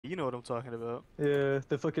You know what I'm talking about. Yeah,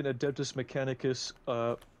 the fucking Adeptus Mechanicus,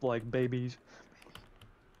 like babies.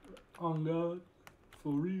 Oh God, for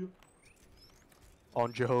real.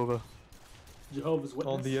 On Jehovah. Jehovah's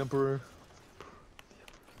Witness. On the Emperor.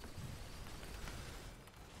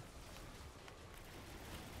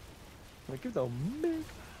 Like, give the mig.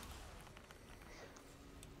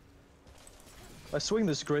 I swing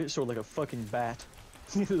this greatsword like a fucking bat.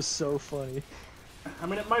 It is so funny. I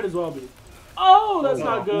mean, it might as well be. Oh, that's Oh,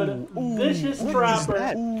 not good. ooh, Vicious what Trapper. is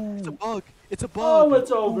that? Ooh. It's a bug. It's a bug. Oh,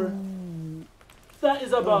 it's over. Ooh. That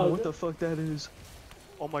is a I don't know bug. what the fuck that is.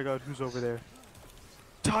 Oh my god, who's over there?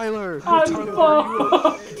 Tyler! I'm Tyler,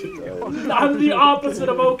 fucked. I'm the opposite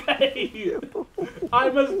of okay.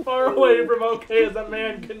 I'm as far away from okay as a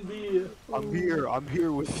man can be. I'm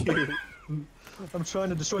here with you. I'm trying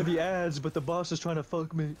to destroy the ads, but the boss is trying to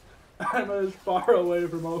fuck me. I'm as far away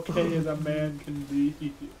from okay as a man can be.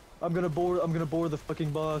 I'm gonna bore the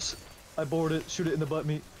fucking boss. I bored it, shoot it in the butt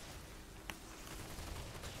meat.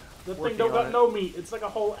 The thing Working don't on got it. no meat. It's like a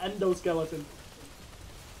whole endoskeleton.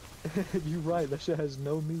 You right, that shit has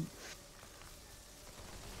no meat.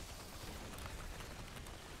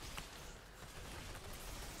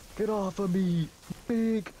 Get off of me!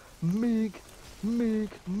 Mig! Mig! Mig!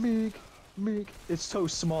 Mig! Mig! It's so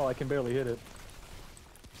small I can barely hit it.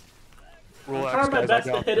 I'm Relax, trying my guys, best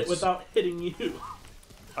I to got hit it this. without hitting you.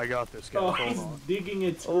 I got this, guys. Oh, Hold he's on. digging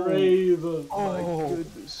its Oh. grave. Oh, My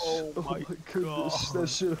goodness. oh Oh my my goodness. God. That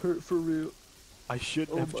shit hurt for real. I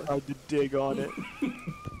shouldn't Oh have my- tried to dig on it.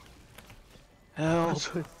 Help!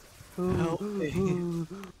 Help me.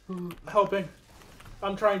 Helping.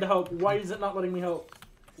 I'm trying to help. Why is it not letting me help?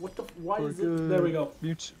 What the? Why is it? There we go.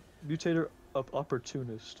 Mutator of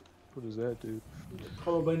Opportunist. What does that do?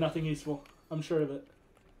 Probably nothing useful. I'm sure of it.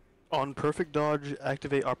 On perfect dodge,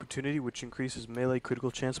 activate opportunity, which increases melee critical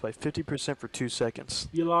chance by 50% for 2 seconds.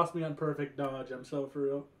 You lost me on perfect dodge. I'm so for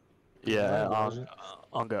real. Yeah, I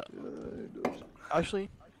on go. Actually,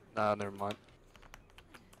 nah, never mind.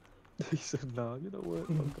 He said, "Nah, you know what?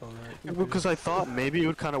 Fuck all right." Well, because I thought maybe it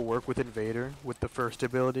would kind of work with Invader with the first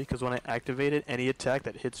ability, because when I activate it, any attack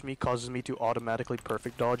that hits me causes me to automatically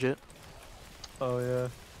perfect dodge it. Oh yeah.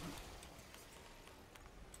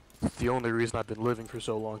 It's the only reason I've been living for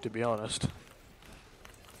so long, to be honest. The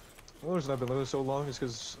only reason I've been living so long is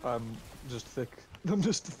because I'm just thick. I'm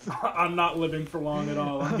just thick. I'm not living for long at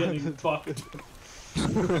all. I'm getting fucked.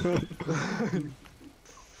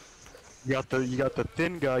 You got the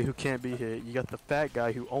thin guy who can't be hit. You got the fat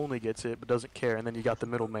guy who only gets hit but doesn't care, and then you got the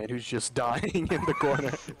middleman who's just dying in the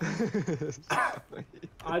corner.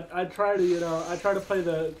 I try to, I try to play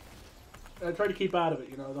the. I try to keep out of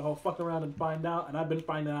it, the whole fuck around and find out, and I've been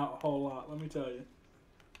finding out a whole lot, let me tell you.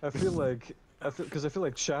 I feel like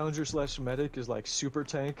Challenger / Medic is like super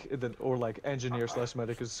tank, and then or like Engineer /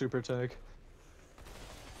 Medic is super tank.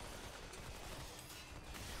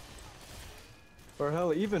 Or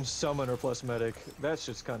hell, even Summoner + Medic. That's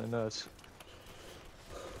just kind of nuts.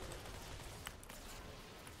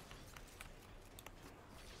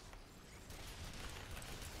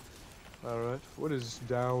 Alright, what is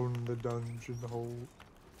down the dungeon hole?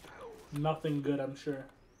 Nothing good, I'm sure.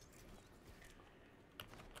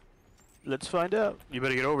 Let's find out. You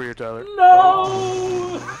better get over here, Tyler.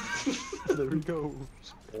 No! There he goes.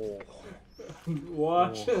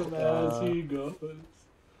 Watch him as he goes.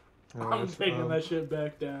 I'm Alright, taking that shit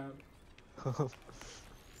back down.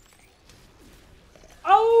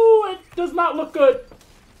 Oh, it does not look good.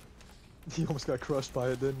 He almost got crushed by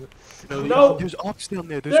it, didn't it? No. There's ops down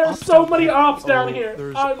there. There's ops so down many there. ops down Oh, here.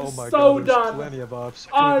 there's- I'm oh my so God, there's done. plenty of ops.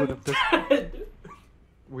 I'm dead.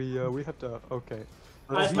 We have to. Okay.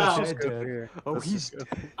 I he's found. dead. Oh, he's dead.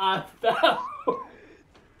 I fell.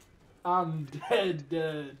 I'm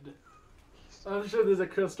dead. I'm sure there's a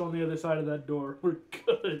crystal on the other side of that door. We're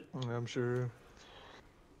good. I'm sure.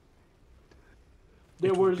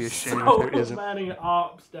 There It were would be a shame if so there isn't. many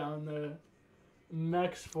ops down there.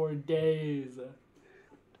 Mechs for days.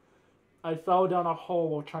 I fell down a hole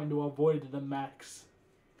while trying to avoid the mechs.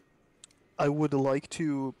 I would like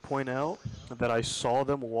to point out that I saw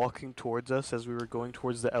them walking towards us as we were going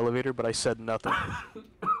towards the elevator, but I said nothing.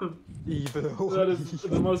 Evil. That is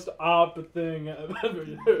the most op thing I've ever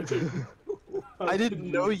heard. I didn't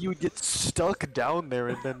know you would get stuck down there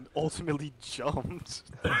and then ultimately jumped.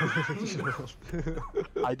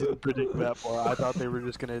 I didn't predict that far. I thought they were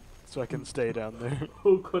just gonna fucking stay down there.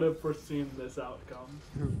 Who could have foreseen this outcome?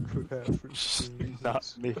 Who could have foreseen Not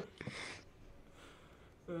this? me.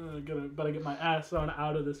 Better get my ass on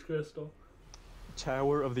out of this crystal.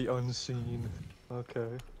 Tower of the Unseen. Okay.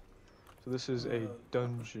 So this is a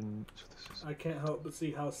dungeon. So this is. I can't help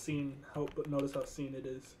but notice how seen it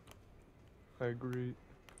is. I agree.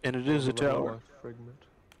 And it is a tower. Fragment.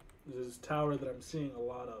 This is a tower that I'm seeing a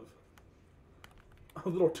lot of. A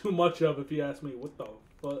little too much of, if you ask me. What the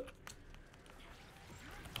fuck?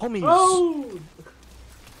 Homies! Oh!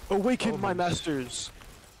 Awaken my masters!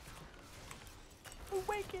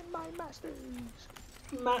 Awaken my masters!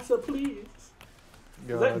 Massa, please!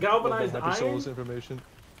 God, Is that galvanized Happy iron? Souls information.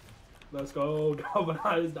 Let's go,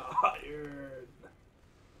 galvanized iron!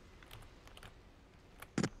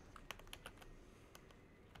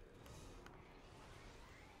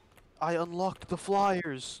 I unlocked the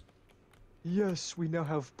flyers! Yes, we now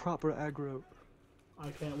have proper aggro. I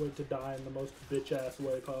can't wait to die in the most bitch-ass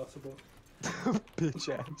way possible. Bitch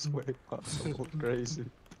ass way possible. Crazy.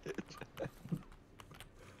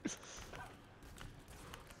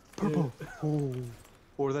 Purple. Oh.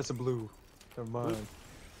 Or that's a blue. Never mind.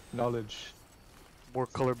 Knowledge. More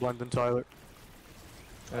colorblind than Tyler.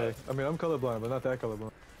 Hey, I mean, I'm colorblind, but not that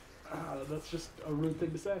colorblind. That's just a rude thing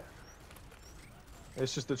to say.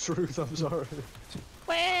 It's just the truth, I'm sorry.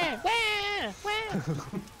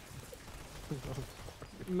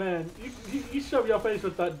 Man, you shove your face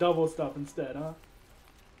with that double stuff instead, huh?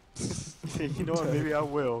 You know what, maybe I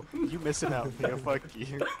will. You missing out, Theo, fuck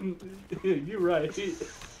you. You right.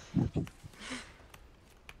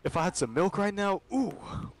 If I had some milk right now, ooh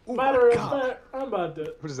Matter my of God. fact, I'm about to...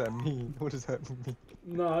 What does that mean? What does that mean?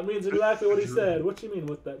 No, it means exactly what he said. What you mean,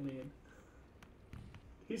 what that mean?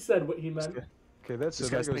 He said what he meant. Okay, that's This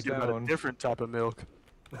that guy's goes thinking about a down. different type of milk.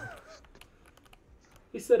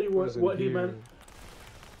 He said he What was is in what he here? meant.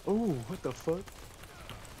 Oh, what the fuck?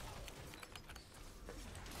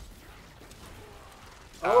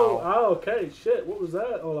 Oh, okay, shit. What was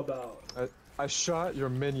that all about? I shot your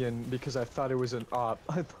minion because I thought it was an op.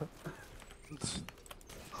 I thought...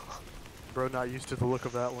 Bro, not used to the look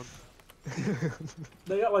of that one.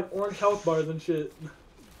 They got like orange health bars and shit.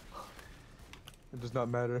 It does not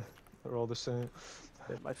matter. They're all the same.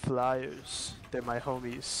 They're my flyers. They're my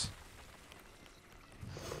homies.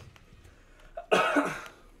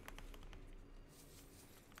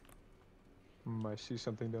 I see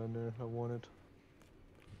something down there. I want it.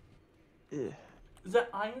 Yeah. Is that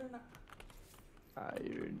iron?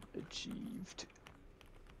 Iron achieved.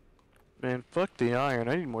 Man, fuck the iron.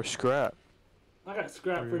 I need more scrap. I got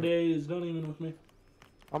scrap for Yeah. days. Don't even with me.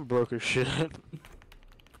 I'm broke as shit.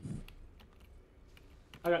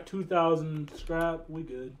 I got 2,000 scrap. We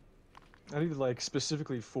good. I need like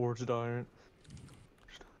specifically forged iron.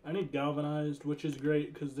 I need galvanized, which is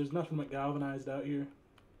great because there's nothing but galvanized out here.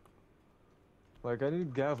 Like I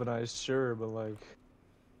need galvanized, sure, but like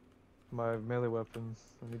my melee weapon,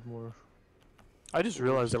 I need more. I just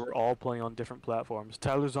realized that we're all playing on different platforms.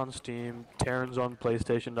 Tyler's on Steam, Taryn's on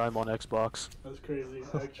PlayStation, I'm on Xbox. That's crazy,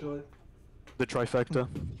 actually. The trifecta.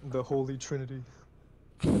 The Holy Trinity.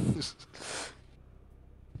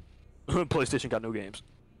 PlayStation got no games.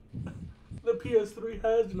 The PS3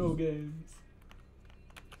 has no games.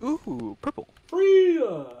 Ooh, purple. Free!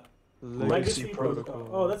 Legacy Protocol.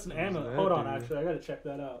 Oh, that's an What does amulet. that Hold on, do? actually, I gotta check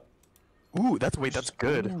that out. Ooh, that's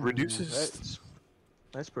good. Ooh, Reduces.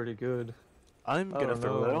 That's pretty good. I'm I gonna don't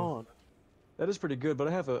throw that know. on. That is pretty good, but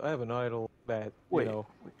I have an idol that Wait. you know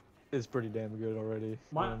is pretty damn good already. I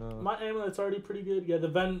My don't know. my amulet's already pretty good. Yeah, the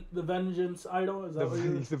Vengeance idol, is that what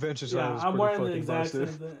you're... The Vengeance Yeah, idol is I'm pretty wearing the fucking exact same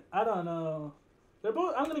busted. thing. I don't know. They're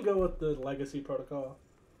both... I'm gonna go with the Legacy Protocol.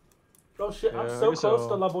 Oh shit, I'm Yeah, I so guess close to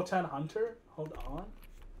so. level 10 Hunter. Hold on.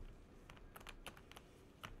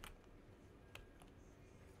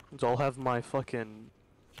 So I'll have my fucking,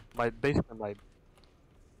 basically my,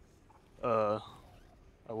 what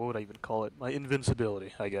would I even call it? My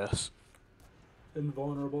invincibility, I guess.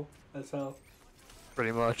 Invulnerable as hell.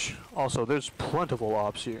 Pretty much. Also, there's plentiful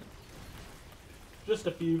ops here. Just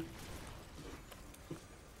a few.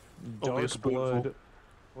 Only a Dark spoonful. blood.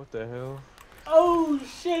 What the hell? Oh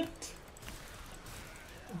shit!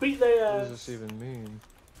 Beat their What ass. does this even mean?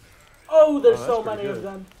 Oh, there's Oh, so that's many pretty of good.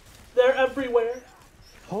 them. They're everywhere.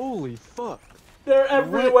 Holy fuck! They're What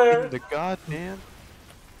everywhere. in the goddamn?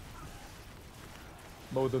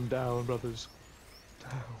 Mow them down, brothers.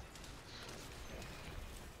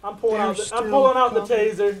 I'm pulling They're out. I'm still pulling out the coming.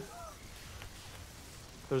 taser.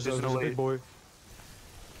 There's There's a no way. big boy.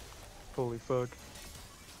 Holy fuck.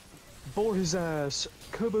 Bore his ass.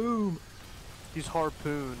 Kaboom! He's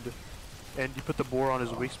harpooned, and you put the boar on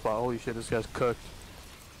his weak spot. Holy shit, this guy's cooked.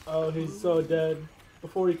 Oh, he's so dead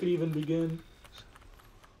before he could even begin.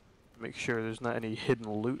 Make sure there's not any hidden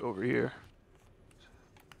loot over here.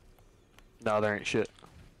 No, there ain't shit.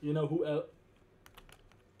 You know who else?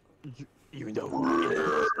 You know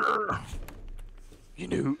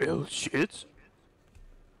who else shits?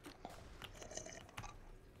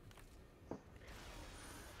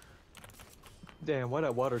 Damn, why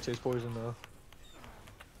that water taste poison though?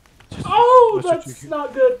 Oh, That's what that's you-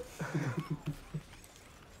 not good.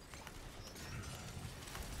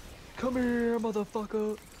 Come here,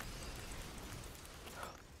 motherfucker.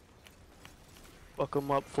 Fuck 'em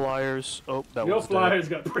up, Flyers. Oh, that Your was Flyers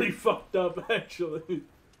got pretty fucked up, actually.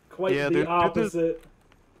 Quite Yeah, the they're the- opposite.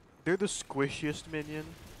 They're the squishiest minion,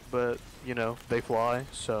 but, you know, they fly,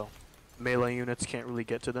 so melee units can't really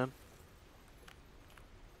get to them.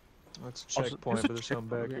 That's Also, checkpoint, there's a but there's something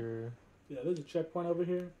back checkpoint here. Yeah, there's a checkpoint over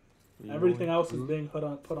here. Everything else is being put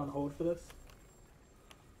on hold for this.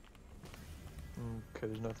 Okay,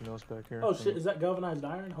 there's nothing else back here. Oh shit, is that galvanized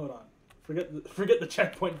iron? Hold on. Forget the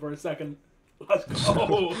checkpoint for a second. Let's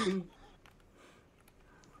go.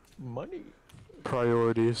 Money.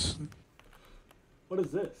 Priorities. What is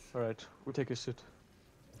this? Alright, we'll take a sit.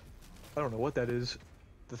 I don't know what that is.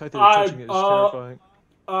 The fact that you're touching it is terrifying.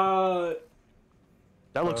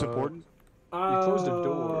 That looks Uh, important. closed the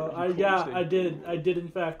door. You Yeah, closed I a did. door. I did in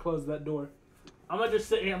fact close that door. I'm gonna just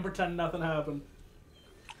sit here and pretend nothing happened.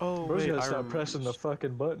 Oh, Bro's wait, gotta I stop remember pressing the this.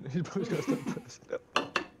 fucking button. Bro's gotta stop pressing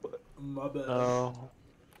that. My bad. Oh.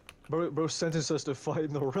 Bro sentenced us to fight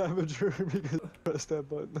in the Ravager because he pressed that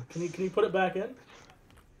button. Can you put it back in?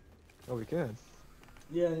 Oh, we can.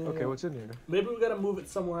 Yeah. Okay, what's in here? Maybe we gotta move it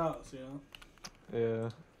somewhere else. You know. Yeah.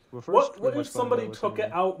 Well, first, What we if must find somebody out what's took in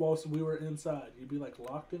it out whilst we were inside? You'd be like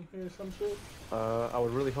locked in here or some shit. here. I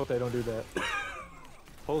would really hope they don't do that.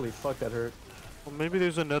 Holy fuck, that hurt. Well, maybe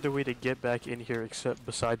there's another way to get back in here except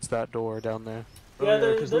besides that door down there. Oh, Yeah,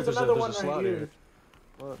 'cause there's look, another a one right slot here.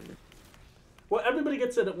 Slot here. Well, everybody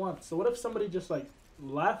gets it at once. So what if somebody just like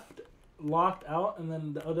left, locked out, and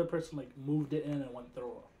then the other person like moved it in and went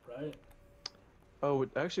through, right? Oh,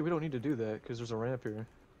 actually, we don't need to do that because there's a ramp here.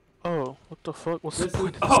 Oh, what the fuck? What's the This is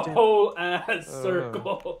point a of this damn- whole ass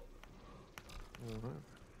circle.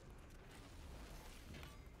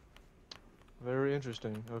 Very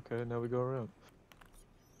interesting. Okay, now we go around.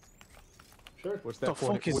 Sure. What's The that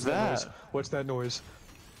point? fuck is What's that? noise? What's that noise?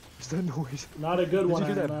 What's that noise? Not a good Did one.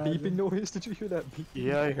 you hear I that imagine. beeping noise? Did you hear that beeping?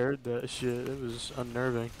 Yeah, I heard that shit. It was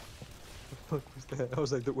unnerving. What the fuck was that? I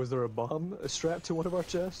was like, was there a bomb strapped to one of our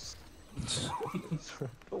chests?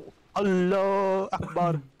 Oh. Allah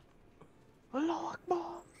Akbar. Allah Akbar.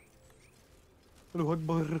 Allahu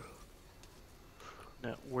Akbar.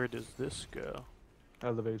 Now, where does this go?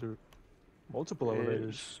 Elevator. Multiple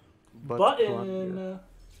elevators. Is but plunder. Button.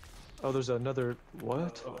 Oh, there's another.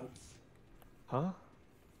 What? Oh, Huh?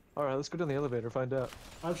 Alright, let's go down the elevator, find out.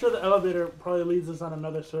 I'm sure the elevator probably leads us on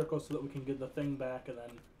another circle so that we can get the thing back and then.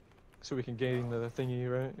 So we can gain the thingy,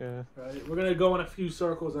 right? Yeah. Right. We're gonna go in a few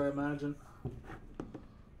circles, I imagine.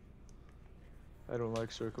 I don't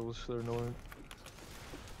like circles, they're annoying.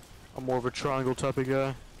 I'm more of a triangle type of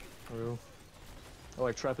guy. Real. I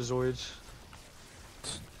like trapezoids.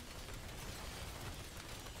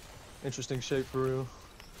 Interesting shape for real.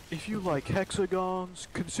 If you like hexagons,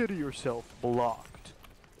 consider yourself blocked.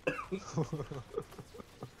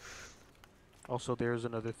 Also, there's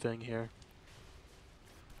another thing here.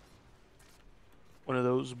 One of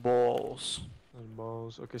those balls. And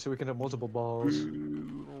balls. Okay, so we can have multiple balls.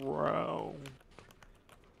 Round.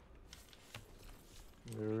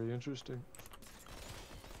 Very interesting.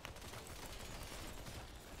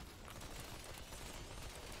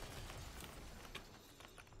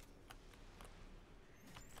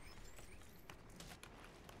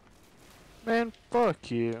 Man, fuck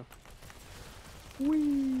you.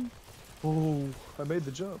 Whee! Oh, I made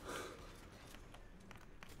the jump.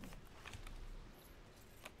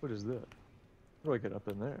 What is that? How do I get up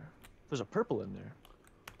in there? There's a purple in there.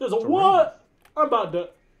 There's a It's a what? I'm about to.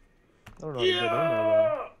 I don't know how to get in there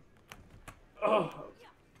Yeah. Oh.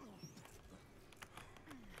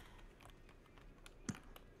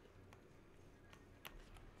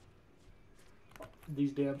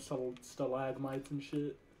 These damn stalagmites and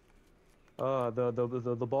shit. though.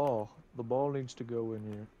 The ball. The ball needs to go in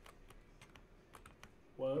here.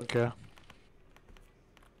 What? Okay.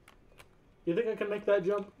 You think I can make that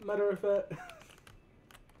jump? Matter of fact.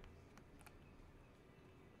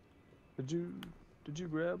 Did you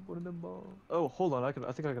grab one of them balls? Oh, hold on. I think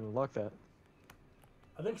I can unlock that.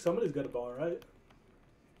 I think somebody's got a ball, right?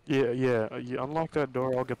 Yeah. You unlock that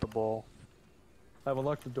door, I'll get the ball. I've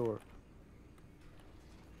unlocked the door.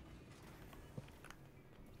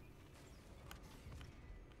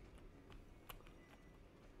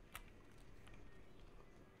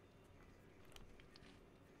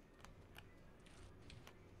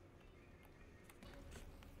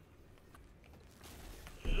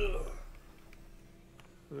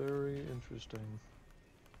 Interesting.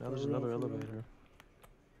 Now For there's real, another for real. elevator.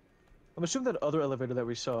 I'm assuming that other elevator that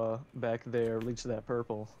we saw back there leads to that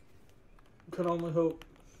purple. Could only hope.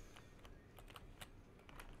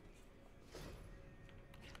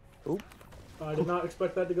 Oh. I did not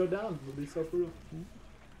expect that to go down. To be so real.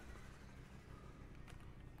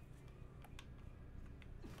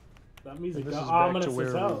 That music And this got is back ominous to where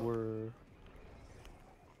as we hell. were.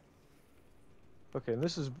 Okay, and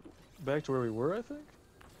this is back to where we were, I think?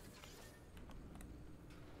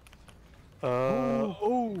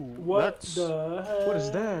 Oh, What that's... the hell? What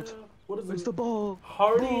is that? What is It's it? the ball!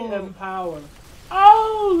 Hardy Ball. and Power.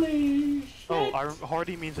 Holy shit! Oh,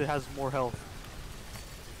 Hardy means it has more health.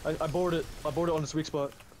 I bored it. I bored it on its weak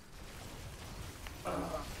spot.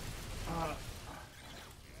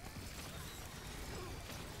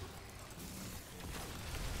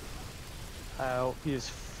 Ow, he is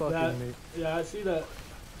fucking me. Yeah, I see that.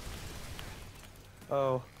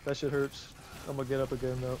 Oh, that shit hurts. I'm gonna get up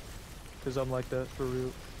again though. Cause I'm like that for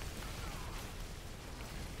real.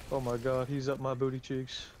 Oh my god, he's up my booty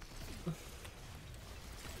cheeks.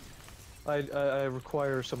 I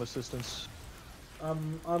require some assistance.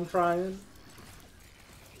 I'm trying.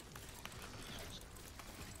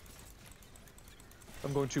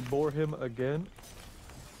 I'm going to bore him again.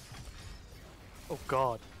 Oh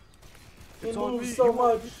god. He It's on moves me. so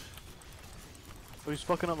much. Oh, he's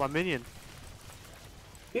fucking up my minion.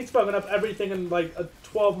 He's fucking up everything in like a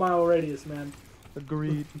 12-mile radius, man.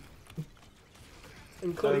 Agreed.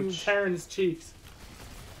 Including Ouch. Terran's cheeks.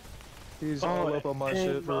 He's Oh, all up on my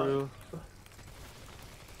shit and for my- real.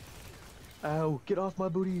 Ow, get off my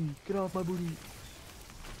booty! Get off my booty!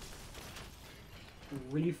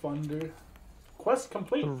 Refunder. Quest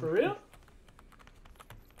complete, for real?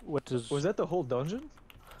 What does... Was that the whole dungeon?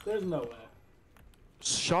 There's no way.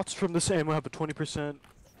 Shots from this ammo have a 20%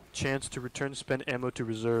 chance to return spent ammo to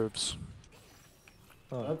reserves.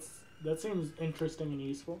 Huh. That seems interesting and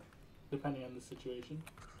useful, depending on the situation.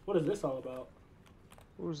 What is this all about?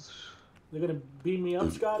 What was... They're gonna beam me up,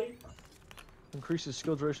 Scotty? Increases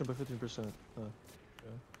skill duration by 15%. Huh.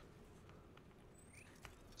 Okay.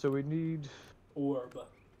 So we need Orb.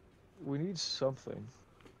 something.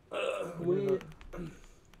 We...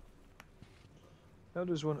 How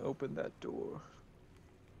does one open that door?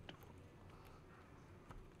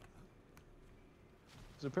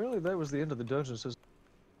 Because apparently that was the end of the dungeon. It says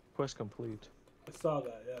quest complete. I saw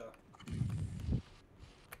that, yeah.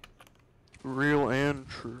 Real and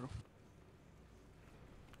true.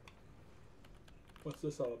 What's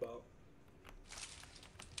this all about?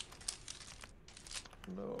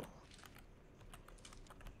 No.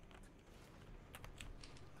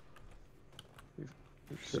 You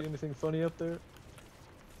see anything funny up there?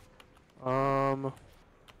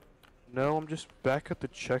 No, I'm just back at the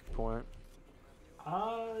checkpoint.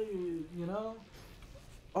 You know,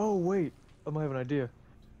 Oh wait, I might have an idea.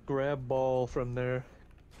 Grab ball from there.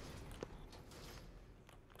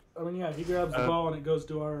 I mean, yeah, he grabs the ball and it goes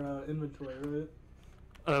to our inventory,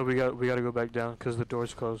 right? We gotta go back down because the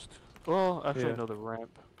door's closed. Well, actually, Yeah. no, the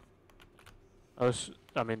ramp.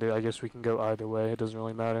 I mean, I guess we can go either way. It doesn't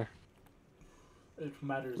really matter. It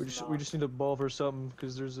matters We just need a ball for something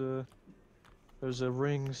because there's a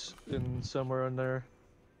rings in somewhere in there,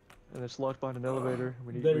 and it's locked behind an elevator.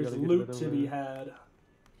 We There's gotta get loot that to be elevator. had.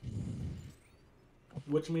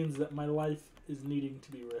 Which means that my life is needing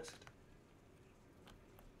to be risked.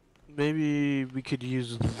 Maybe we could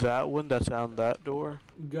use that one that's on that door.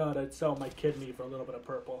 God, I'd sell my kidney for a little bit of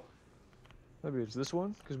purple. Maybe it's this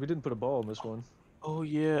one because we didn't put a ball in this one. Oh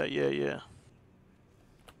yeah.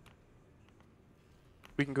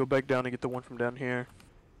 We can go back down and get the one from down here.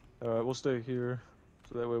 All right, we'll stay here,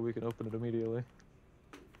 so that way we can open it immediately.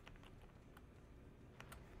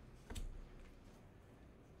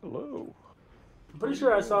 Hello. I'm pretty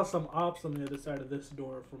sure I saw some ops on the other side of this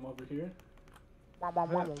door from over here.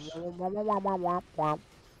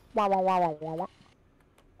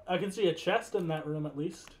 I can see a chest in that room at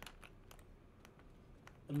least.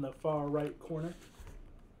 In the far right corner.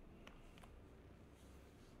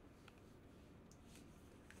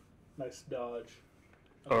 Nice dodge.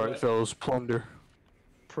 Alright, fellas, plunder.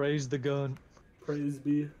 Praise the gun. Praise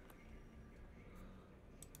be.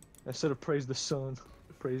 Instead of praise the sun,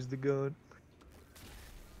 praise the gun.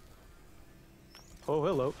 Oh,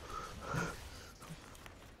 hello.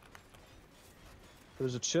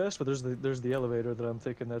 There's a chest, but there's the elevator that I'm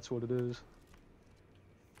thinking that's what it is.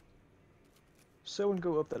 So and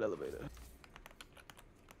go up that elevator.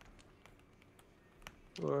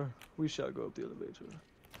 Or we shall go up the elevator.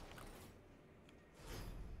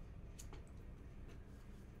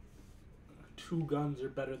 Two guns are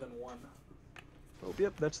better than one. Oh,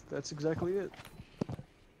 yep, that's exactly it.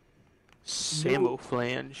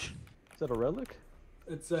 Samoflange. Is that a relic?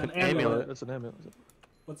 It's an an amulet. amulet. That's an amulet.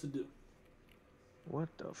 What's it do? What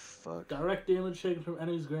the fuck? Direct damage taken from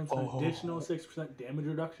enemies grants an Oh. additional 6% damage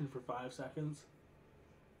reduction for 5 seconds.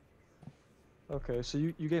 Okay, so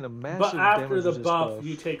you gain a massive But after damage the resist buff, buff.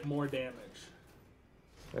 you take more damage.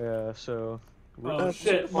 Yeah, so... Oh That's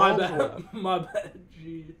shit, my awful. bad. My bad,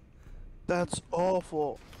 G. That's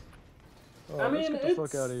awful. Oh, I let's mean, get the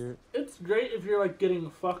fuck out of here. it's great if you're like getting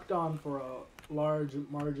fucked on for a large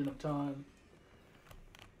margin of time.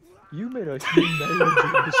 You made a huge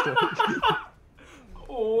mistake.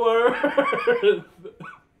 Worth.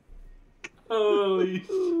 Holy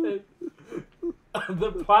shit.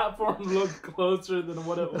 The platform looked closer than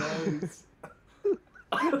what it was.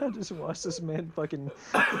 I just watched this man fucking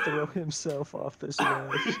throw himself off this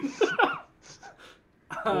ledge.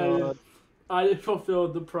 I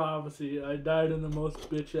fulfilled the prophecy. I died in the most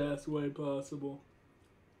bitch-ass way possible.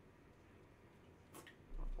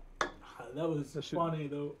 That was funny,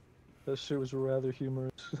 though. That shit was rather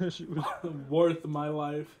humorous. That shit was... Worth my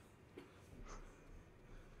life.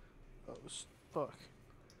 That was fuck.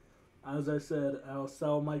 As I said, I'll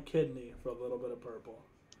sell my kidney for a little bit of purple.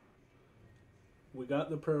 We got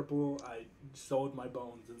the purple, I sold my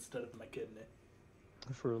bones instead of my kidney.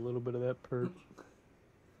 For a little bit of that perk.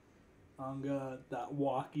 Oh god, that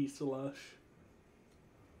walkie slush.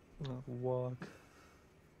 Walk.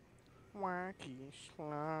 Wacky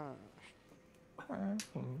slush.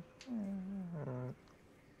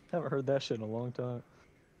 Haven't heard that shit in a long time.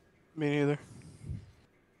 Me neither.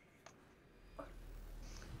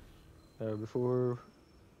 Before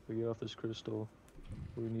we get off this crystal,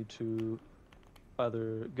 we need to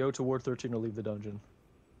either go to Ward 13 or leave the dungeon.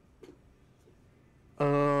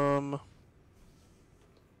 I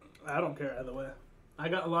don't care either way. I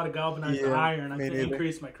got a lot of galvanized Yeah, iron. I me can neither.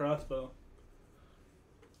 increase my crossbow.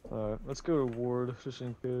 Alright, let's go to Ward, just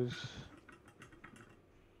in case.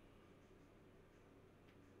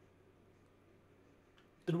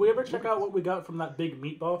 Did we ever check out what we got from that big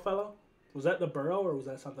meatball fellow? Was that the burrow or was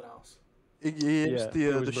that something else? It's Yeah, the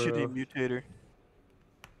it was shitty Burrow. mutator.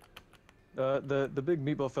 The big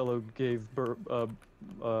meatball fellow gave Boar.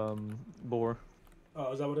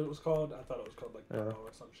 Oh, is that what it was called? I thought it was called like Yeah. burrow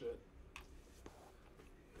or some shit.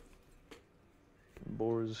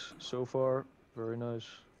 Boar's so far very nice.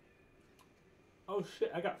 Oh shit,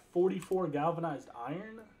 I got 44 galvanized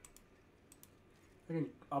iron? I can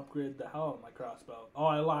upgrade the hell out of my crossbow. Oh,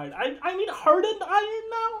 I lied. I need hardened iron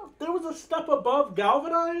now? There was a step above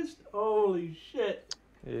galvanized? Holy shit.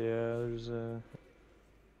 Yeah, there's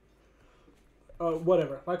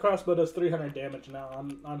Whatever. My crossbow does 300 damage now.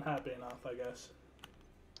 I'm happy enough, I guess.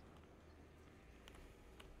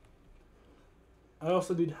 I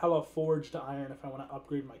also need hella forged iron if I want to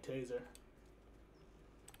upgrade my taser.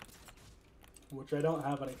 Which I don't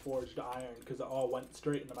have any forged iron because it all went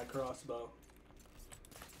straight into my crossbow.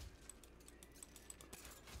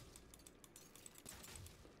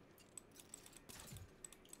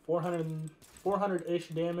 $400-ish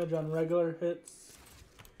damage on regular hits.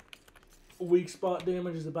 Weak spot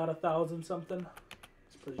damage is about 1,000 something.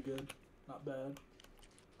 It's pretty good. Not bad.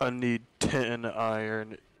 I need 10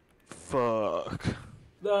 iron. Fuck.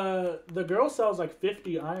 The girl sells like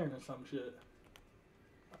 50 iron or some shit.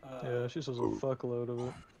 yeah, she sells a fuckload of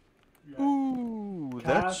it. Yeah, Ooh,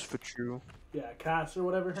 that's Cass? for true. yeah, Cass or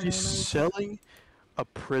whatever her name She's is. selling a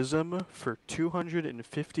prism for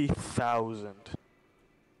 250,000.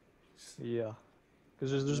 Yeah,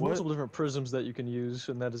 because there's What? multiple different prisms that you can use,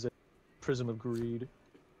 and that is a prism of greed.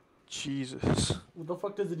 Jesus. What the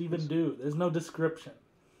fuck does it even do? There's no description.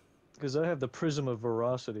 Because I have the prism of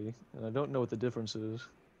veracity, and I don't know what the difference is.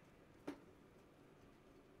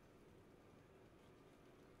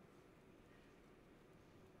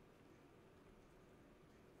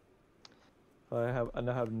 I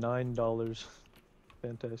now have $9.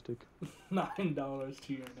 Fantastic. $9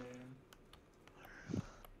 to your name.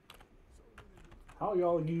 How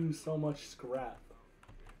y'all use so much scrap?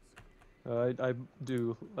 I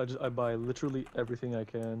do. I buy literally everything I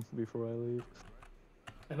can before I leave.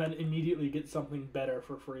 And then immediately get something better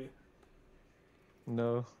for free.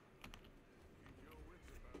 No.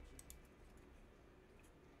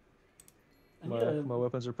 And My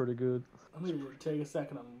weapons are pretty good. I'm gonna take a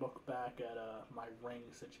second and look back at my ring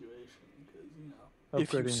situation because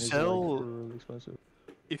If you Upgrading is sell- like really expensive.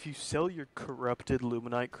 If you sell your corrupted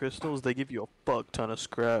luminite crystals, they give you a fuck ton of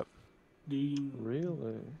scrap. do you,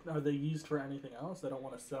 Really? are they used for anything else? I don't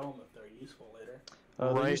want to sell them if they're useful later. They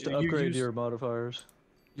Right, used to you upgrade use- your modifiers.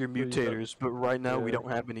 Your Well, you got- mutators, but right now we yeah. don't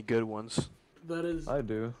have any good ones. That is. I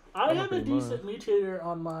do. I I'm have a upgrading mine. decent mutator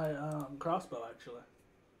on my crossbow actually.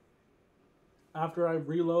 After I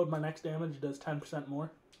reload, my next damage does 10% more,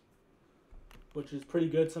 which is pretty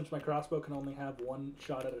good since my crossbow can only have one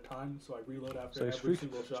shot at a time. So I reload after So every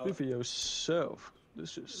single shot. speak for yourself.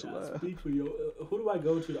 This is slap. Speak for you. Who do I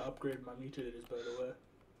go to upgrade my mutators? By the way.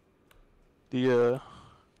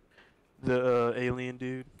 The alien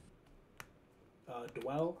dude.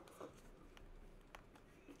 Dwell.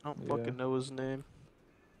 I don't Yeah. fucking know his name.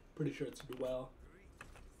 Pretty sure it's Dwell.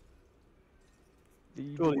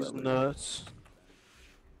 The Oh, he's dweller. nuts.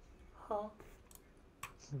 Huh?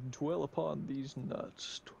 Dwell upon these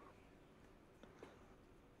nuts.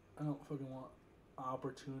 I don't fucking want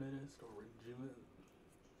opportunist or rejuvenate.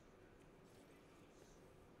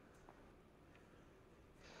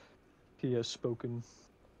 He has spoken.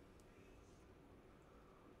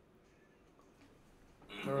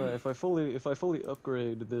 Alright, if I fully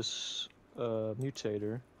upgrade this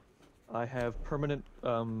mutator, I have permanent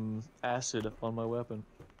acid on my weapon.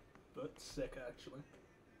 That's sick, actually.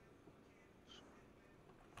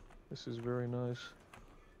 This is very nice.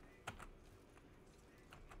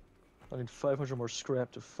 I need 500 more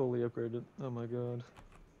scrap to fully upgrade it. Oh my god.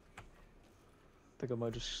 I think I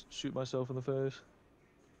might just shoot myself in the face.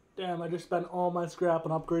 Damn, I just spent all my scrap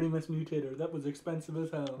on upgrading this mutator. That was expensive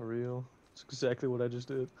as hell. For real. It's exactly what I just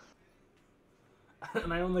did.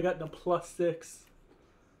 And I only got the +6.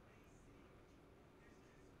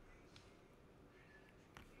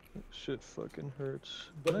 Shit fucking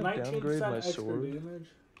hurts. But Can I 19% downgrade my extra sword? damage.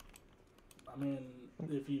 I mean,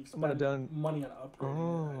 if you I'm gonna spend money on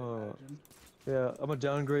upgrading it, I imagine. Yeah, I'm gonna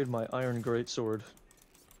downgrade my iron greatsword.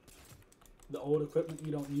 The old equipment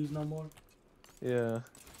you don't use no more. Yeah,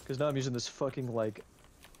 because now I'm using this fucking, like,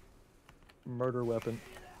 murder weapon.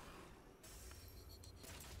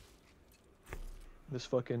 This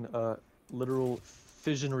fucking, literal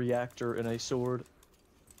fission reactor in a sword.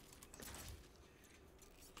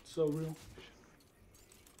 So real.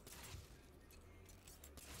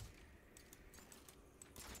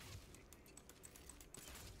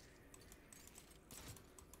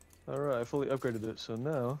 Alright, I fully upgraded it, so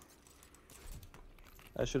now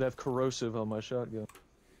I should have corrosive on my shotgun.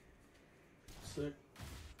 Sick.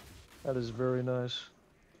 That is very nice.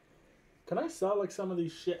 Can I sell like some of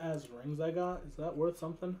these shit ass rings I got? Is that worth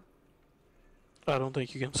something? I don't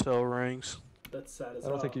think you can sell rings. That's sad as I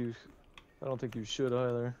don't hell. think you should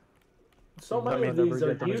either. So You many might of never these are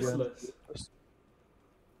get them again. useless.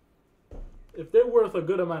 If they're worth a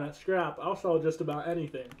good amount of scrap, I'll sell just about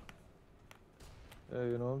anything. Yeah,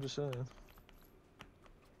 you know, I'm just saying.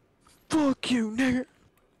 Fuck you, nigga.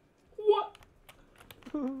 What?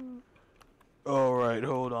 Alright,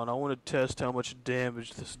 hold on. I want to test how much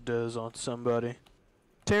damage this does on somebody.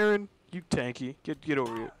 Taryn, you tanky. Get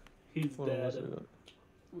over here. He's Hold on, what's dead.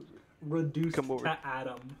 it? Reduced Come over. to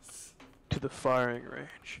atoms. To the firing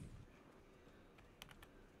range.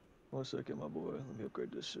 1 second, my boy. Let me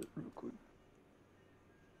upgrade this shit real quick.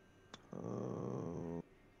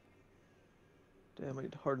 Damn, I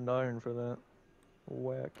need hardened iron for that.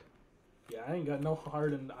 Whack. Yeah, I ain't got no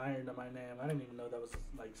hardened iron to my name. I didn't even know that was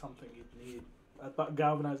like something you'd need. I thought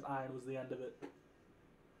galvanized iron was the end of it.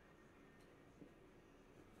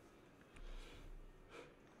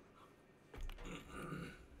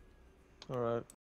 Alright.